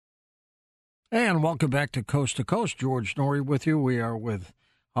And welcome back to Coast. George Norrie with you. We are with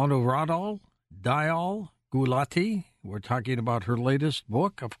Anuradhal Dayal Gulati. We're talking about her latest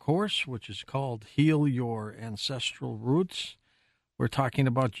book, of course, which is called Heal Your Ancestral Roots. We're talking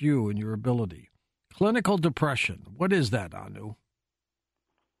about you and your ability. Clinical depression. What is that, Anu?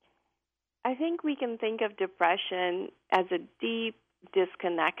 I think we can think of depression as a deep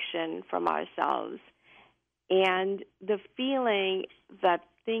disconnection from ourselves and the feeling that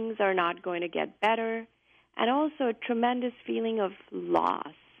things are not going to get better, and also a tremendous feeling of loss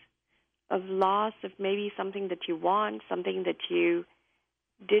of maybe something that you want, something that you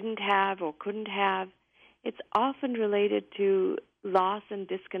didn't have or couldn't have. It's often related to loss and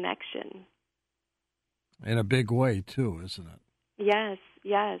disconnection. In a big way, too, isn't it? Yes,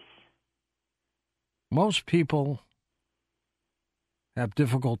 yes. Most people have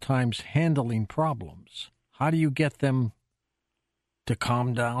difficult times handling problems. How do you get them to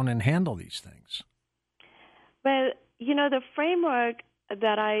calm down and handle these things? Well, the framework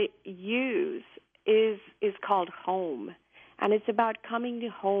that I use is called home, and it's about coming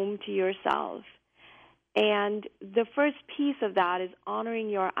home to yourself. And the first piece of that is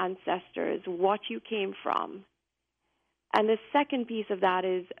honoring your ancestors, what you came from. And the second piece of that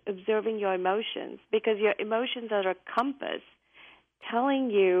is observing your emotions, because your emotions are a compass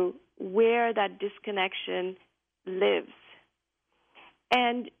telling you where that disconnection lives.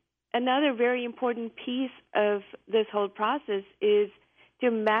 And another very important piece of this whole process is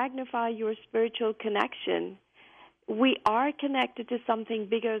to magnify your spiritual connection. We are connected to something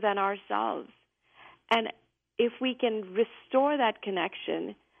bigger than ourselves. And if we can restore that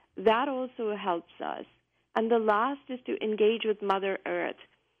connection, that also helps us. And the last is to engage with Mother Earth,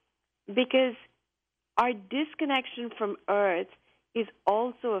 because our disconnection from Earth is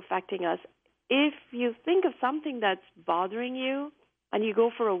also affecting us. If you think of something that's bothering you and you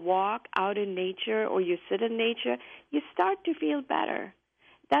go for a walk out in nature or you sit in nature, you start to feel better.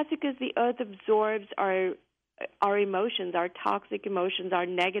 That's because the Earth absorbs our emotions, our toxic emotions, our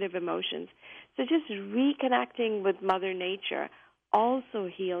negative emotions. So just reconnecting with Mother Nature also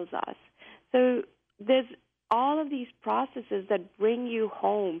heals us. So there's all of these processes that bring you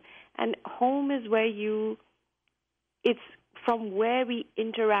home, and home is where it's from where we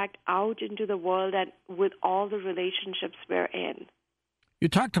interact out into the world and with all the relationships we're in. You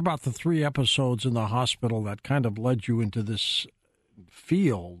talked about the 3 episodes in the hospital that kind of led you into this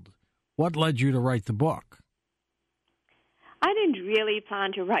field. What led you to write the book? I didn't really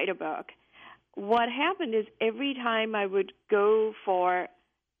plan to write a book. What happened is every time I would go for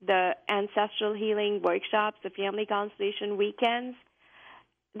the ancestral healing workshops, the family constellation weekends,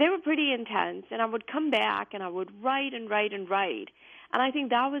 they were pretty intense, and I would come back and I would write and write and write. And I think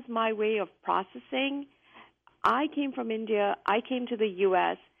that was my way of processing. I came from India, I came to the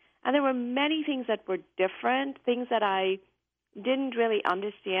U.S., and there were many things that were different, things that I didn't really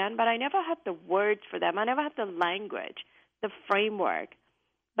understand, but I never had the words for them. I never had the language, the framework.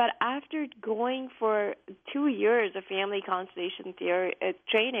 But after going for 2 years of family constellation theory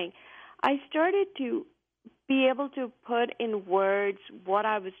training, I started to be able to put in words what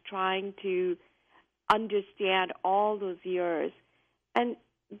I was trying to understand all those years. And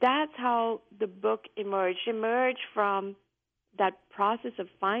that's how the book emerged from that process of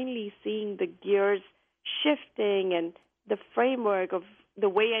finally seeing the gears shifting and the framework of the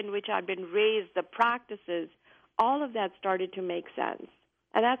way in which I'd been raised, the practices, all of that started to make sense.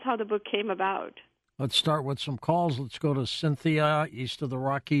 And that's how the book came about. Let's start with some calls. Let's go to Cynthia, east of the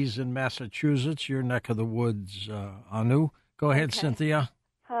Rockies in Massachusetts, your neck of the woods, Anu. Go ahead, Cynthia.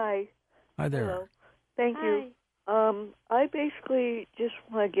 Hi. Hi there. Hello. Thank you. I basically just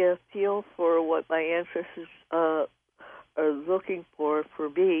want to get a feel for what my ancestors are looking for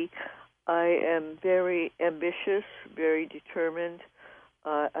me. I am very ambitious, very determined.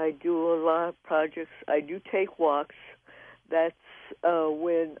 I do a lot of projects. I do take walks. That's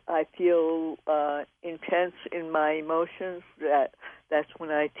when I feel intense in my emotions. That's when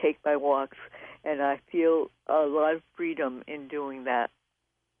I take my walks, and I feel a lot of freedom in doing that.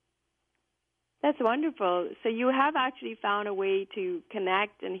 That's wonderful. So you have actually found a way to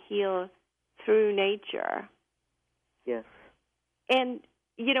connect and heal through nature. Yes. And,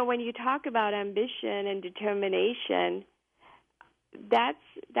 when you talk about ambition and determination, that's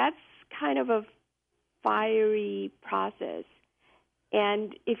kind of a fiery process.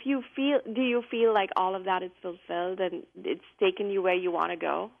 And do you feel like all of that is fulfilled and it's taken you where you want to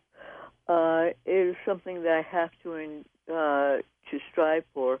go? It is something that I have to strive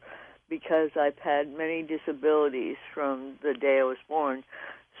for, because I've had many disabilities from the day I was born.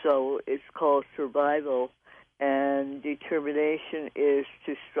 So it's called survival, and determination is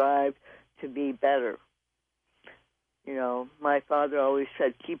to strive to be better. You know, my father always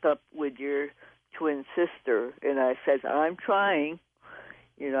said, keep up with your twin sister. And I said, I'm trying,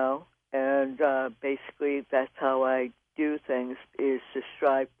 you know. And basically that's how I do things, is to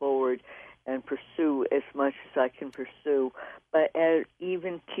strive forward and pursue as much as I can pursue. But at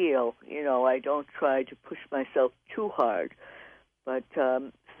even keel, you know, I don't try to push myself too hard. But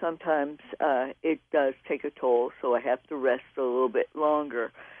sometimes it does take a toll, so I have to rest a little bit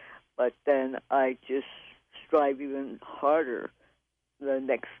longer. But then I just strive even harder the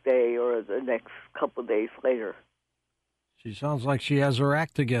next day or the next couple of days later. She sounds like she has her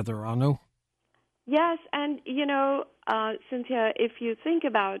act together, Anu. Yes, and, you know, Cynthia, if you think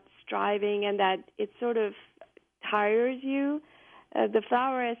about striving and that it sort of tires you, the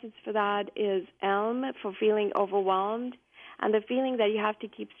flower essence for that is elm, for feeling overwhelmed, and the feeling that you have to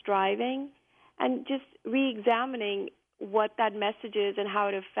keep striving, and just re-examining what that message is and how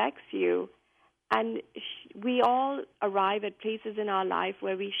it affects you. And we all arrive at places in our life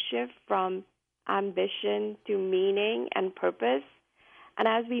where we shift from ambition to meaning and purpose. And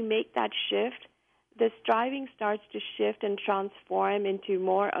as we make that shift, the striving starts to shift and transform into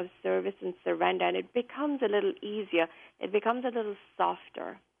more of service and surrender, and it becomes a little easier. It becomes a little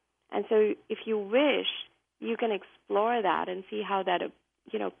softer. And so if you wish, you can explore that and see how that,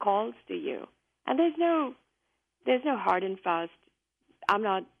 you know, calls to you. And there's no hard and fast. I'm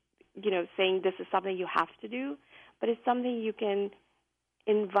not, you know, saying this is something you have to do, but it's something you can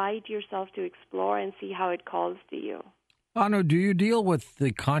invite yourself to explore and see how it calls to you. Anu, do you deal with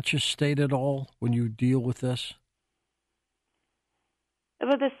the conscious state at all when you deal with this?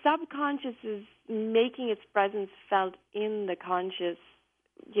 Well, the subconscious is making its presence felt in the conscious,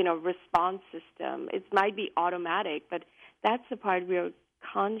 you know, response system. It might be automatic, but that's the part we're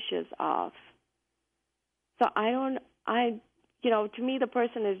conscious of. So you know, to me, the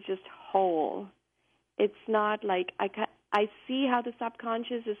person is just whole. It's not like I see how the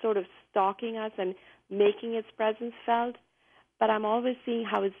subconscious is sort of stalking us and making its presence felt, but I'm always seeing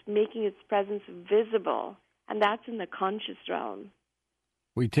how it's making its presence visible, and that's in the conscious realm.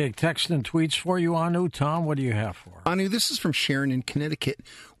 We take text and tweets for you, Anu. Tom, what do you have for us? Anu, this is from Sharon in Connecticut.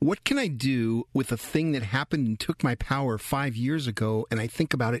 What can I do with a thing that happened and took my power 5 years ago, and I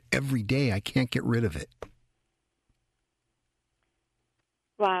think about it every day? I can't get rid of it.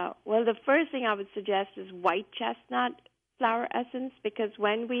 Wow. Well, the first thing I would suggest is white chestnut flower essence, because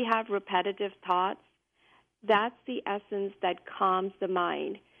when we have repetitive thoughts, that's the essence that calms the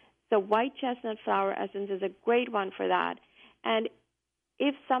mind. So white chestnut flower essence is a great one for that. And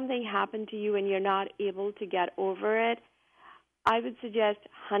if something happened to you and you're not able to get over it, I would suggest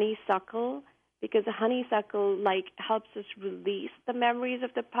honeysuckle, because the honeysuckle helps us release the memories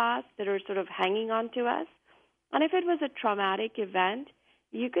of the past that are sort of hanging on to us. And if it was a traumatic event,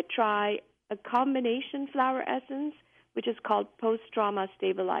 you could try a combination flower essence, which is called post-trauma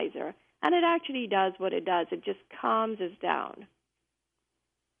stabilizer. And it actually does what it does. It just calms us down.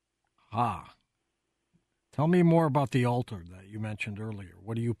 Ah. Tell me more about the altar that you mentioned earlier.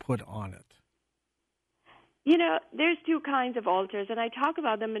 What do you put on it? You know, there's two kinds of altars, and I talk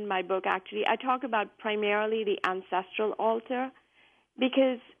about them in my book, actually. I talk about primarily the ancestral altar,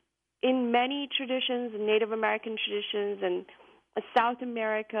 because in many traditions, Native American traditions and South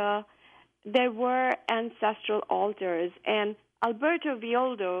America, there were ancestral altars. And Alberto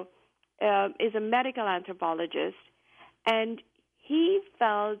Villoldo is a medical anthropologist, and he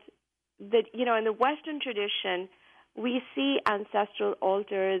felt that, you know, in the Western tradition, we see ancestral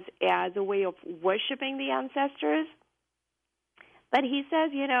altars as a way of worshiping the ancestors. But he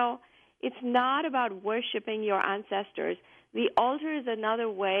says, you know, it's not about worshiping your ancestors. The altar is another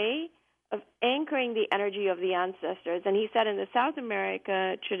way of anchoring the energy of the ancestors. And he said in the South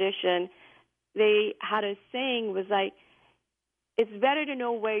America tradition, they had a saying was like, it's better to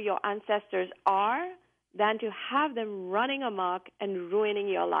know where your ancestors are than to have them running amok and ruining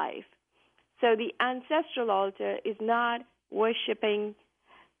your life. So the ancestral altar is not worshiping.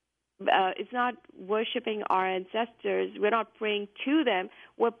 It's not worshiping our ancestors. We're not praying to them.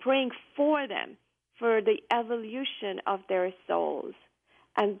 We're praying for them, for the evolution of their souls.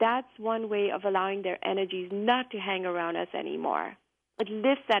 And that's one way of allowing their energies not to hang around us anymore. It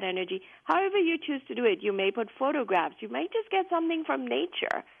lifts that energy. However you choose to do it, you may put photographs. You may just get something from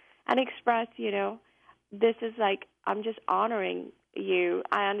nature and express, you know, this is like, I'm just honoring you.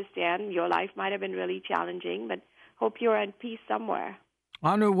 I understand your life might have been really challenging, but hope you're at peace somewhere.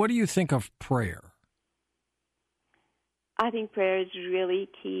 Anu, what do you think of prayer? I think prayer is really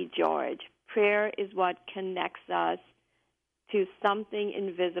key, George. Prayer is what connects us to something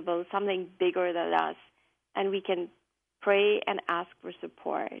invisible, something bigger than us, and we can pray and ask for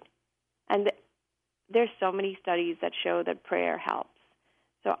support. And there's so many studies that show that prayer helps.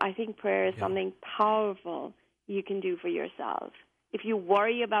 So I think prayer is something powerful you can do for yourself. If you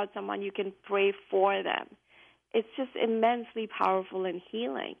worry about someone, you can pray for them. It's just immensely powerful and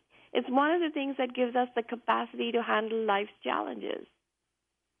healing. It's one of the things that gives us the capacity to handle life's challenges.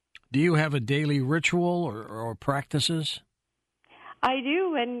 Do you have a daily ritual or practices? I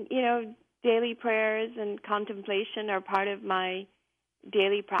do, and, daily prayers and contemplation are part of my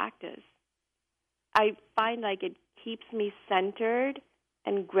daily practice. I find like it keeps me centered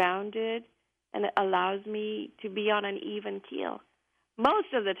and grounded, and it allows me to be on an even keel.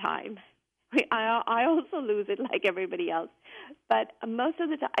 Most of the time. I also lose it like everybody else. But most of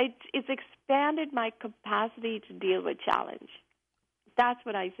the time, it's expanded my capacity to deal with challenge. That's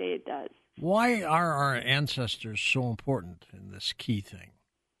what I say it does. Why are our ancestors so important in this key thing?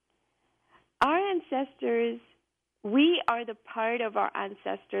 Our ancestors, we are the part of our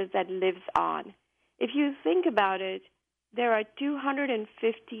ancestors that lives on. If you think about it, there are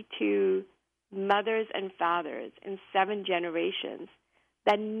 252 mothers and fathers in 7 generations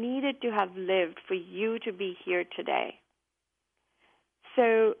that needed to have lived for you to be here today.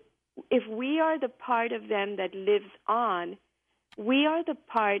 So if we are the part of them that lives on, we are the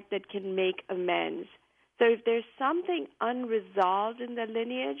part that can make amends. So if there's something unresolved in the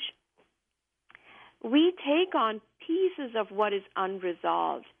lineage, we take on pieces of what is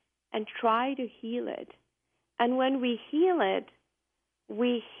unresolved and try to heal it. And when we heal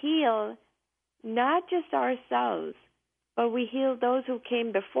not just ourselves, but we heal those who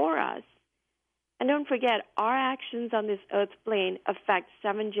came before us. And don't forget, our actions on this earth plane affect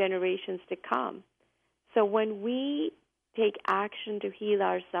 7 generations to come. So when we take action to heal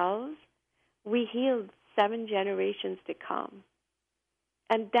ourselves, we heal 7 generations to come.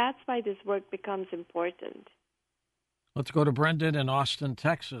 And that's why this work becomes important. Let's go to Brendan in Austin,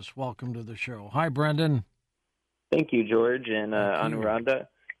 Texas. Welcome to the show. Hi, Brendan. Thank you, George, and Anuradha.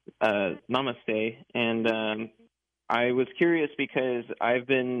 Namaste. And I was curious because I've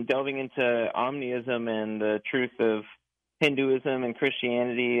been delving into omniism and the truth of Hinduism and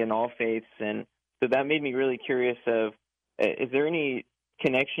Christianity and all faiths, and so that made me really curious of, is there any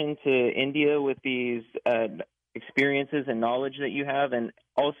connection to India with these experiences and knowledge that you have? And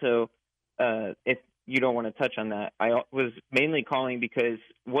also, if you don't want to touch on that, I was mainly calling because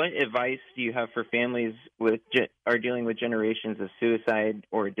what advice do you have for families are dealing with generations of suicide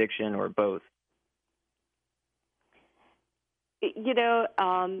or addiction or both?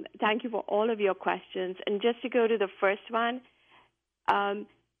 Thank you for all of your questions. And just to go to the first one,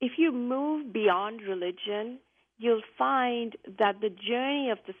 if you move beyond religion, you'll find that the journey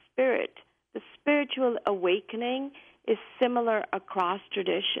of the spirit, the spiritual awakening, is similar across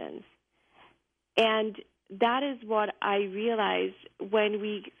traditions. And that is what I realized when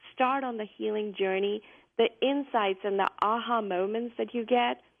we start on the healing journey. The insights and the aha moments that you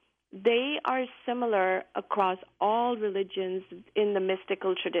get, they are similar across all religions in the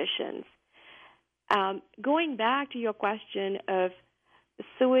mystical traditions. Going back to your question of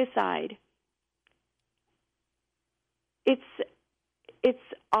suicide, it's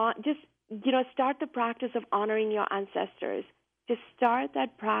just start the practice of honoring your ancestors. Just start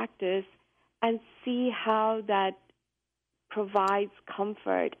that practice and see how that provides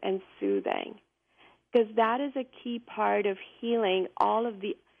comfort and soothing, because that is a key part of healing. All of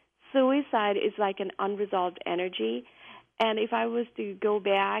the suicide is like an unresolved energy, and if I was to go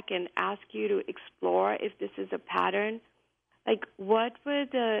back and ask you to explore if this is a pattern, like what were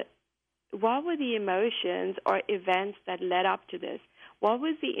the emotions or events that led up to this? What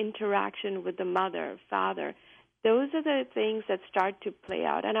was the interaction with the mother, father? Those are the things that start to play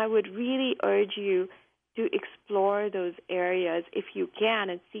out, and I would really urge you to explore those areas if you can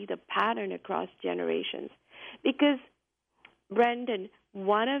and see the pattern across generations. Because, Brendan,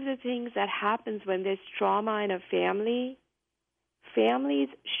 one of the things that happens when there's trauma in a family, families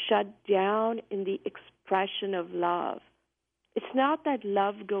shut down in the expression of love. It's not that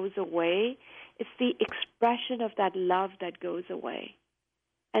love goes away, it's the expression of that love that goes away.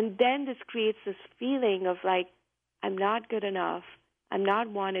 And then this creates this feeling of like, I'm not good enough, I'm not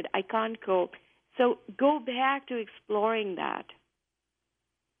wanted, I can't cope. So go back to exploring that.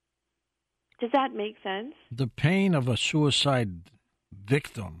 Does that make sense? The pain of a suicide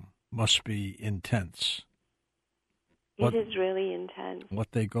victim must be intense. It is really intense.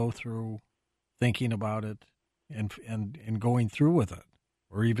 What they go through, thinking about it, and going through with it,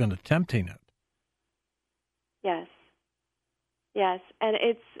 or even attempting it. Yes. Yes, and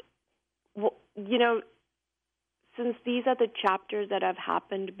it's, since these are the chapters that have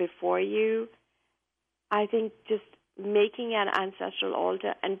happened before you, I think just making an ancestral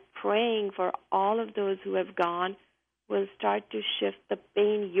altar and praying for all of those who have gone will start to shift the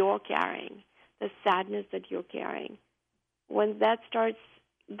pain you're carrying, the sadness that you're carrying. When that starts,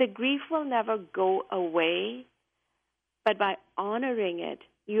 the grief will never go away, but by honoring it,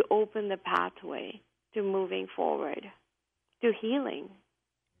 you open the pathway to moving forward, to healing.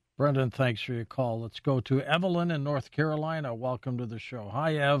 Brendan, thanks for your call. Let's go to Evelyn in North Carolina. Welcome to the show.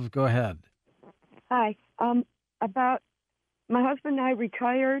 Hi, Ev. Go ahead. Hi. About my husband and I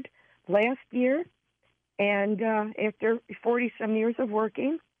retired last year, and after 40-some years of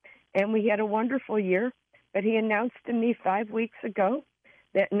working, and we had a wonderful year, but he announced to me 5 weeks ago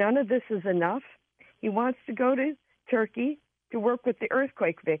that none of this is enough. He wants to go to Turkey to work with the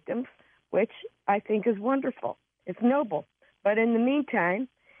earthquake victims, which I think is wonderful. It's noble. But in the meantime,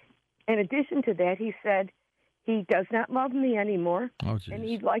 in addition to that, he said he does not love me anymore, and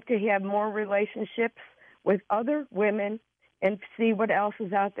he'd like to have more relationships with other women and see what else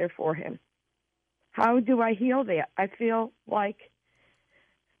is out there for him. How do I heal that? I feel like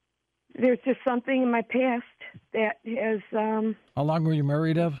there's just something in my past that has... How long were you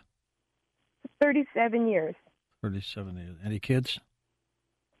married, Ev? 37 years. 37 years. Any kids?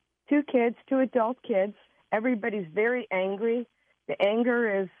 2 kids, 2 adult kids. Everybody's very angry. The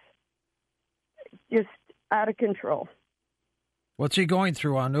anger is just out of control. What's he going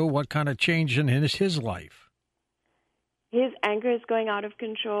through, Anu? What kind of change in his life? His anger is going out of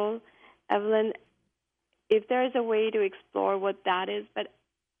control. Evelyn, if there is a way to explore what that is, but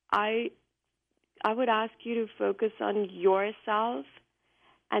I would ask you to focus on yourself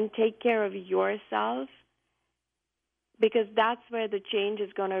and take care of yourself, because that's where the change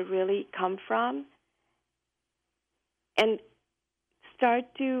is going to really come from. And start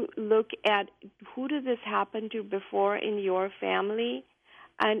to look at who did this happen to before in your family,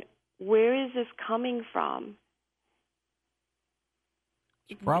 and where is this coming from?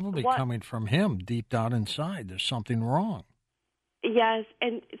 It's probably coming from him deep down inside. There's something wrong. Yes,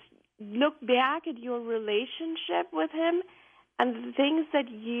 and look back at your relationship with him and the things that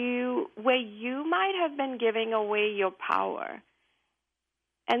where you might have been giving away your power,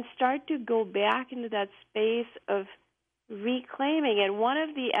 and start to go back into that space of reclaiming it. One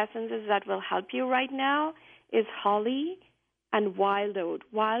of the essences that will help you right now is holly and wild oat.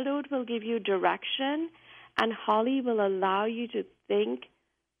 Wild oat will give you direction, and holly will allow you to think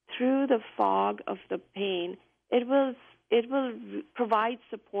through the fog of the pain. It will provide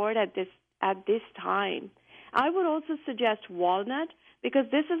support at this time. I would also suggest walnut, because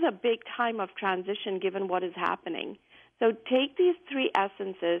this is a big time of transition given what is happening. So take these 3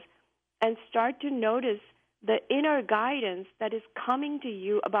 essences and start to notice the inner guidance that is coming to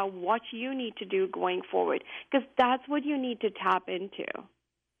you about what you need to do going forward, because that's what you need to tap into.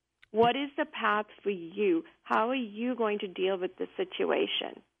 What is the path for you? How are you going to deal with this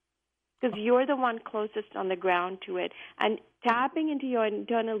situation? Because you're the one closest on the ground to it, and tapping into your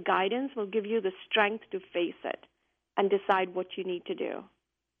internal guidance will give you the strength to face it and decide what you need to do.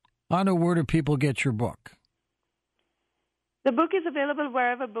 Anu, where do people get your book? The book is available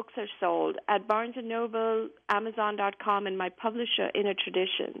wherever books are sold, at Barnes & Noble, Amazon.com, and my publisher, Inner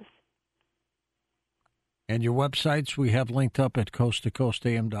Traditions. And your websites we have linked up at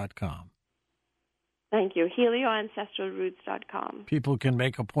coasttocoastam.com. Thank you. HealYourAncestralRoots.com. People can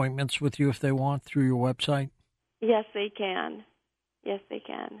make appointments with you if they want through your website? Yes, they can. Yes, they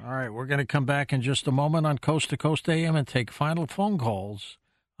can. All right, we're going to come back in just a moment on Coast to Coast AM and take final phone calls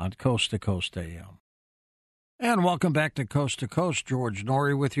on Coast to Coast AM. And welcome back to Coast. George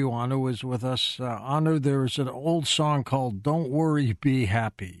Norrie with you. Anu is with us. Anu, there's an old song called Don't Worry, Be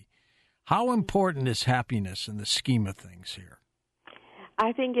Happy. How important is happiness in the scheme of things here?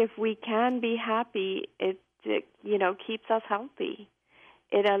 I think if we can be happy, it keeps us healthy.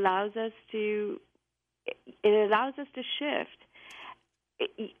 It allows us to shift.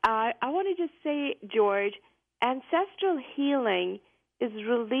 I want to just say, George, ancestral healing is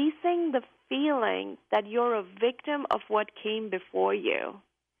releasing the feeling that you're a victim of what came before you.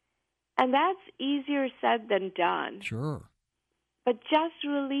 And that's easier said than done. Sure. But just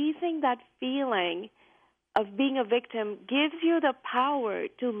releasing that feeling of being a victim gives you the power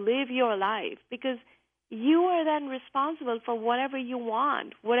to live your life, because you are then responsible for whatever you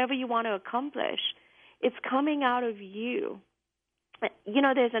want to accomplish. It's coming out of you. You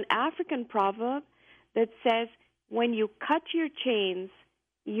know, there's an African proverb that says, when you cut your chains,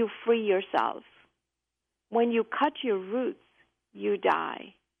 you free yourself. When you cut your roots, you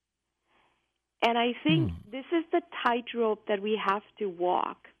die. And I think this is the tightrope that we have to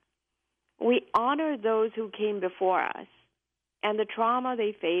walk. We honor those who came before us. and the trauma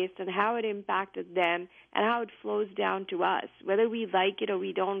they faced and how it impacted them and how it flows down to us, whether we like it or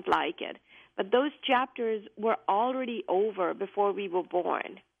we don't like it. But those chapters were already over before we were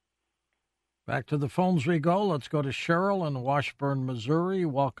born. Back to the phones we go. Let's go to Cheryl in Washburn, Missouri.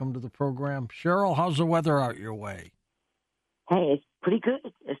 Welcome to the program. Cheryl, how's the weather out your way? Hey, it's pretty good.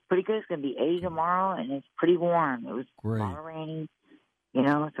 It's pretty good. It's going to be 80 tomorrow, and it's pretty warm. It was Great. a lot of rain,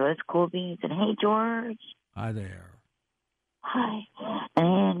 so it's cool beans. And hey, George. Hi there. Hi.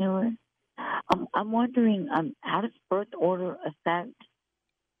 And I'm wondering, how does birth order affect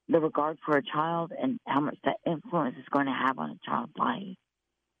the regard for a child and how much that influence is going to have on a child's life?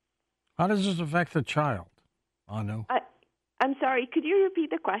 How does this affect the child, Anu? I'm sorry, could you repeat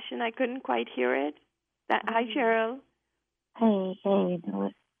the question? I couldn't quite hear it. Hi, Cheryl. Hey,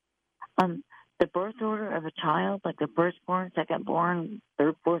 the birth order of a child, like the firstborn, secondborn,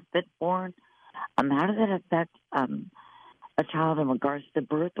 third, fourth, fifthborn, how does that affect a child in regards to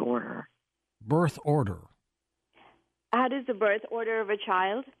birth order? Birth order. How does the birth order of a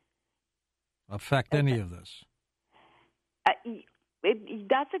child affect any of this?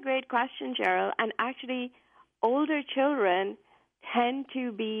 That's a great question, Cheryl. And actually, older children tend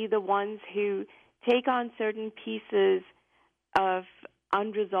to be the ones who take on certain pieces of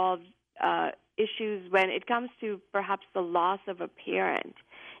unresolved issues when it comes to perhaps the loss of a parent.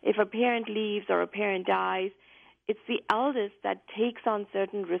 If a parent leaves or a parent dies, it's the eldest that takes on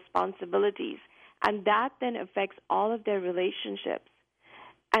certain responsibilities, and that then affects all of their relationships.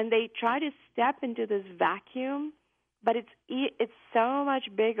 And they try to step into this vacuum, but it's so much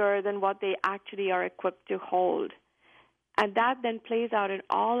bigger than what they actually are equipped to hold. And that then plays out in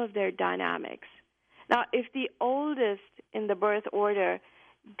all of their dynamics. Now, if the oldest in the birth order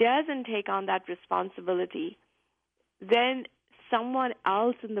doesn't take on that responsibility, then someone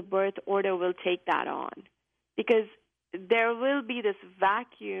else in the birth order will take that on, because there will be this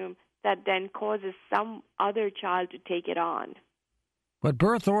vacuum that then causes some other child to take it on. But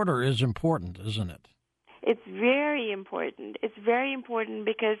birth order is important, isn't it? It's very important. It's very important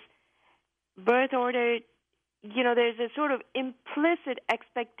because birth order, there's a sort of implicit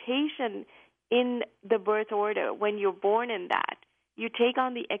expectation in the birth order when you're born in that. You take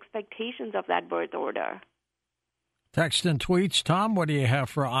on the expectations of that birth order. Text and tweets. Tom, what do you have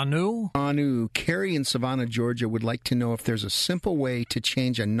for Anu? Anu, Carrie in Savannah, Georgia would like to know if there's a simple way to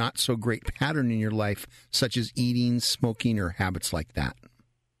change a not-so-great pattern in your life, such as eating, smoking, or habits like that.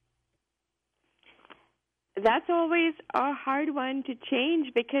 That's always a hard one to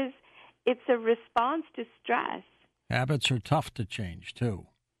change because it's a response to stress. Habits are tough to change, too.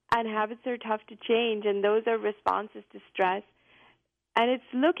 And habits are tough to change, and those are responses to stress. And it's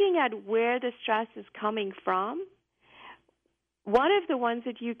looking at where the stress is coming from. One of the ones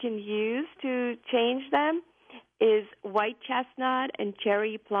that you can use to change them is white chestnut and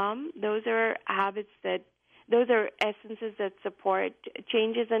cherry plum. Those are essences that support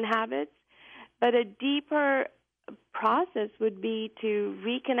changes in habits. But a deeper process would be to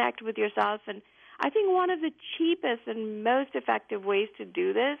reconnect with yourself. And I think one of the cheapest and most effective ways to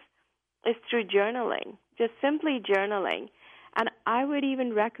do this is through journaling, just simply journaling. And I would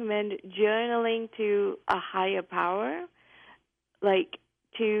even recommend journaling to a higher power, like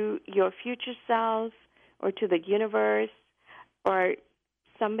to your future self or to the universe or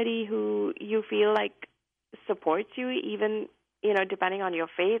somebody who you feel like supports you, even, depending on your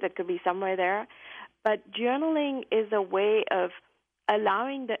faith, it could be somewhere there. But journaling is a way of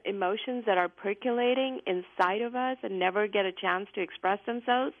allowing the emotions that are percolating inside of us and never get a chance to express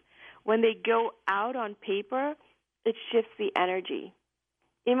themselves, when they go out on paper, it shifts the energy.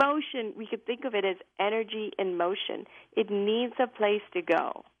 Emotion, we could think of it as energy in motion. It needs a place to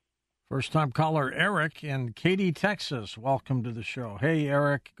go. First-time caller Eric in Katy, Texas. Welcome to the show. Hey,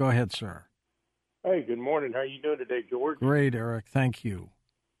 Eric. Go ahead, sir. Hey, good morning. How are you doing today, George? Great, Eric. Thank you.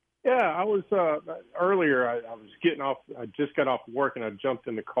 Yeah, I was earlier. I was getting off. I just got off work and I jumped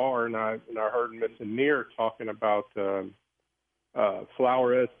in the car and I heard Miss Anir talking about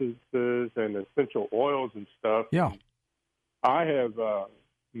flower essences and essential oils and stuff. Yeah, I have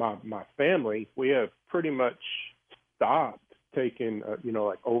my family. We have pretty much stopped taking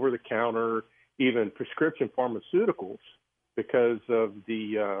like over the counter, even prescription pharmaceuticals, because of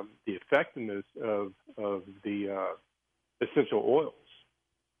the effectiveness of the essential oils.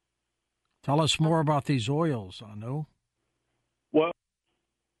 Tell us more about these oils, Anu. Well,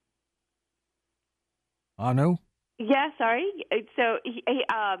 Anu? Yeah, sorry. So,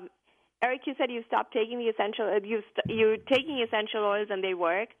 Eric, you said you stopped taking the essential. You're taking essential oils and they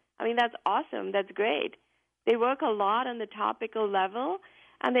work. I mean, that's awesome. That's great. They work a lot on the topical level.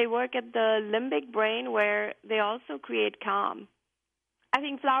 and they work at the limbic brain where they also create calm. I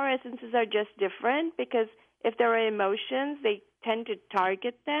think flower essences are just different because if there are emotions, they tend to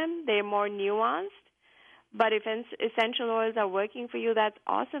target them. They're more nuanced. But if essential oils are working for you, that's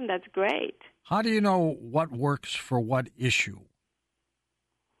awesome. That's great. How do you know what works for what issue?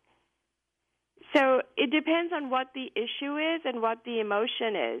 So it depends on what the issue is and what the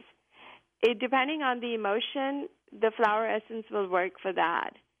emotion is. Depending on the emotion, the flower essence will work for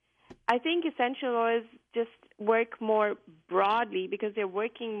that. I think essential oils just work more broadly because they're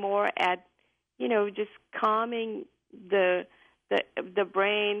working more at, just calming the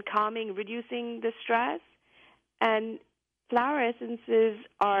brain, reducing the stress. And flower essences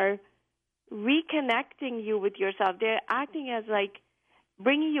are reconnecting you with yourself. They're acting as like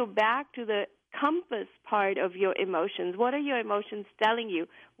bringing you back to the compass part of your emotions. What are your emotions telling you?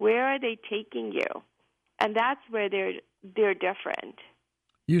 Where are they taking you? And that's where they're different.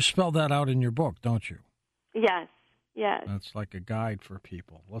 You spell that out in your book, don't you? Yes. That's like a guide for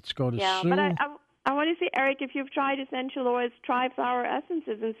people. Let's go to Sue. Yeah, but I want to say, Eric, if you've tried essential oils, try flower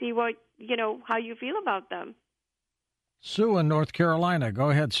essences and see how you feel about them. Sue in North Carolina.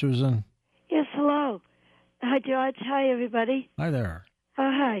 Go ahead, Susan. Yes, hello. Hi, George. Hi, everybody. Hi there.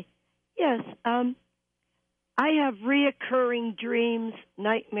 Hi. Yes, I have reoccurring dreams,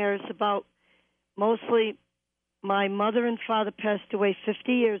 nightmares about mostly my mother and father passed away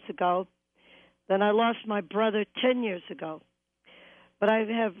 50 years ago. Then I lost my brother 10 years ago. But I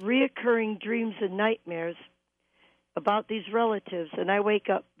have reoccurring dreams and nightmares about these relatives, and I wake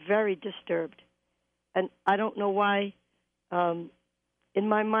up very disturbed. And I don't know why in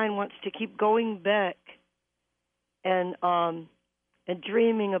my mind wants to keep going back and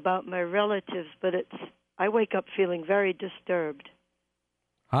dreaming about my relatives, but I wake up feeling very disturbed.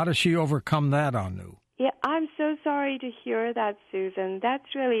 How does she overcome that, Anu? Yeah, I'm so sorry to hear that, Susan.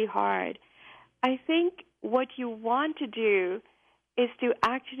 That's really hard. I think what you want to do is to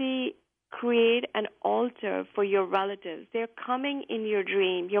actually create an altar for your relatives. They're coming in your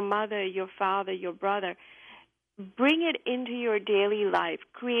dream, your mother, your father, your brother. Bring it into your daily life.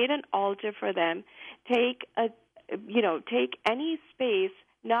 Create an altar for them. Take any space,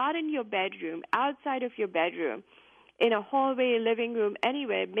 not in your bedroom, outside of your bedroom, in a hallway, living room,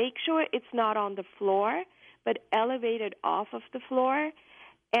 anywhere. Make sure it's not on the floor, but elevated off of the floor.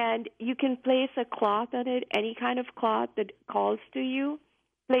 And you can place a cloth on it, any kind of cloth that calls to you.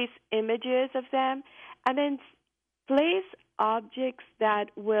 Place images of them, and then place objects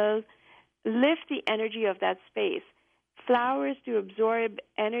that will lift the energy of that space. Flowers to absorb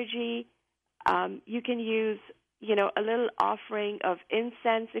energy. You can use, a little offering of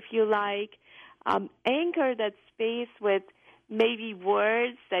incense if you like. Anchor that space with maybe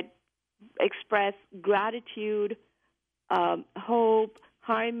words that express gratitude, hope,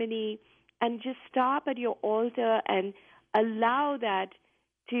 harmony, and just stop at your altar and allow that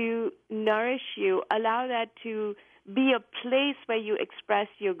to nourish you, allow that to be a place where you express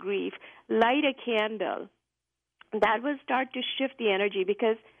your grief. Light a candle. That will start to shift the energy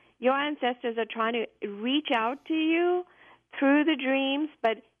because your ancestors are trying to reach out to you through the dreams,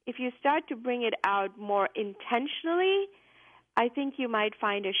 but if you start to bring it out more intentionally, I think you might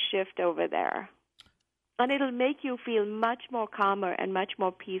find a shift over there. And it'll make you feel much more calmer and much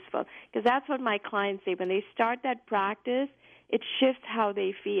more peaceful because that's what my clients say. When they start that practice, it shifts how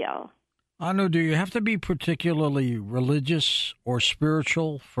they feel. Anu, do you have to be particularly religious or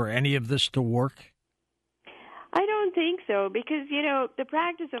spiritual for any of this to work? I don't think so because, the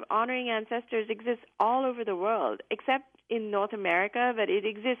practice of honoring ancestors exists all over the world, except in North America, but it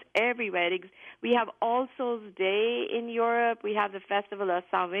exists everywhere. We have All Souls Day in Europe. We have the Festival of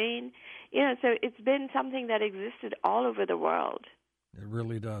Samhain. So it's been something that existed all over the world. It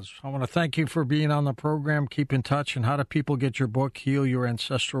really does. I want to thank you for being on the program. Keep in touch. And how do people get your book, Heal Your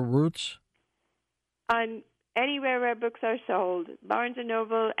Ancestral Roots? On anywhere where books are sold. Barnes &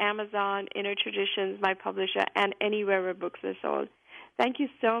 Noble, Amazon, Inner Traditions, my publisher, and anywhere where books are sold. Thank you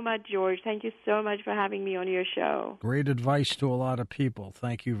so much, George. Thank you so much for having me on your show. Great advice to a lot of people.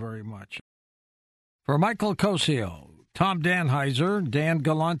 Thank you very much. For Michael Cosio, Tom Danheiser, Dan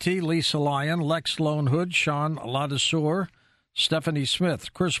Galante, Lisa Lyon, Lex Lonehood, Sean Ladesseur, Stephanie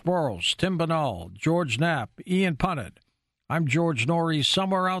Smith, Chris Burrows, Tim Banal, George Knapp, Ian Punnett. I'm George Norrie,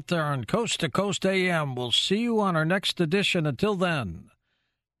 somewhere out there on Coast to Coast AM. We'll see you on our next edition. Until then,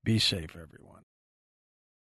 be safe, everyone.